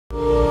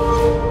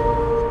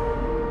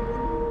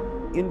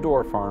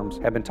Indoor farms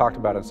have been talked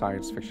about in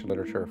science fiction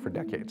literature for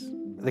decades.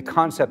 The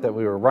concept that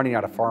we were running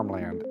out of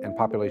farmland and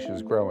population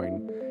is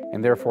growing,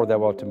 and therefore that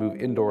we'll have to move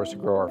indoors to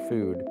grow our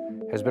food,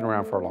 has been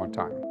around for a long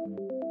time.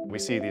 We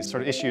see these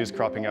sort of issues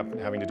cropping up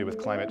having to do with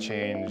climate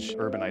change,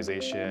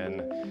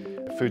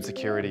 urbanization, food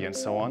security, and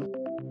so on.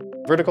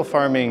 Vertical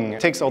farming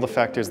takes all the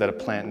factors that a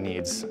plant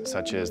needs,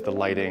 such as the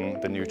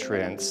lighting, the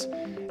nutrients,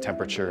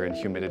 temperature, and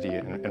humidity,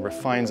 and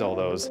refines all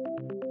those,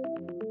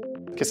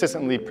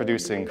 consistently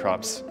producing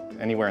crops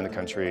anywhere in the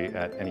country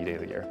at any day of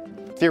the year.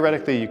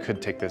 Theoretically, you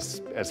could take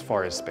this as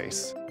far as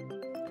space.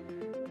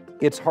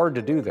 It's hard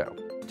to do though.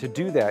 To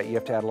do that, you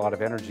have to add a lot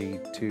of energy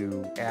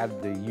to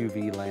add the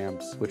UV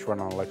lamps, which run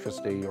on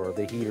electricity, or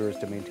the heaters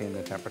to maintain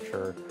the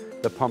temperature,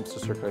 the pumps to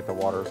circulate the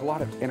water. There's a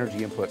lot of energy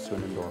inputs to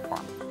an indoor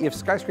farm. If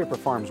skyscraper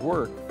farms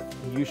work,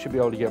 you should be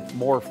able to get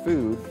more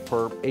food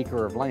per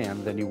acre of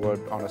land than you would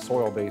on a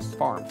soil-based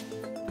farm.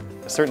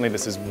 Certainly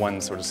this is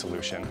one sort of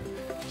solution.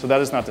 So that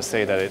is not to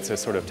say that it's a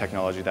sort of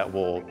technology that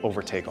will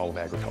overtake all of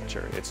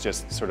agriculture. It's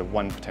just sort of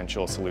one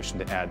potential solution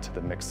to add to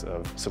the mix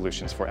of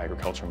solutions for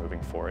agriculture moving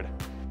forward.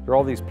 There are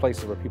all these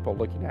places where people are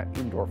looking at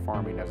indoor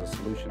farming as a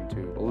solution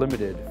to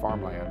limited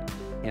farmland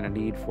and a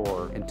need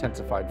for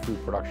intensified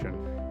food production.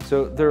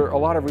 So there are a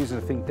lot of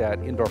reasons to think that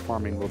indoor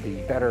farming will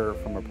be better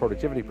from a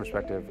productivity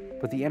perspective,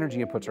 but the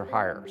energy inputs are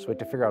higher, so we have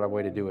to figure out a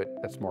way to do it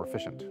that's more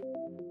efficient.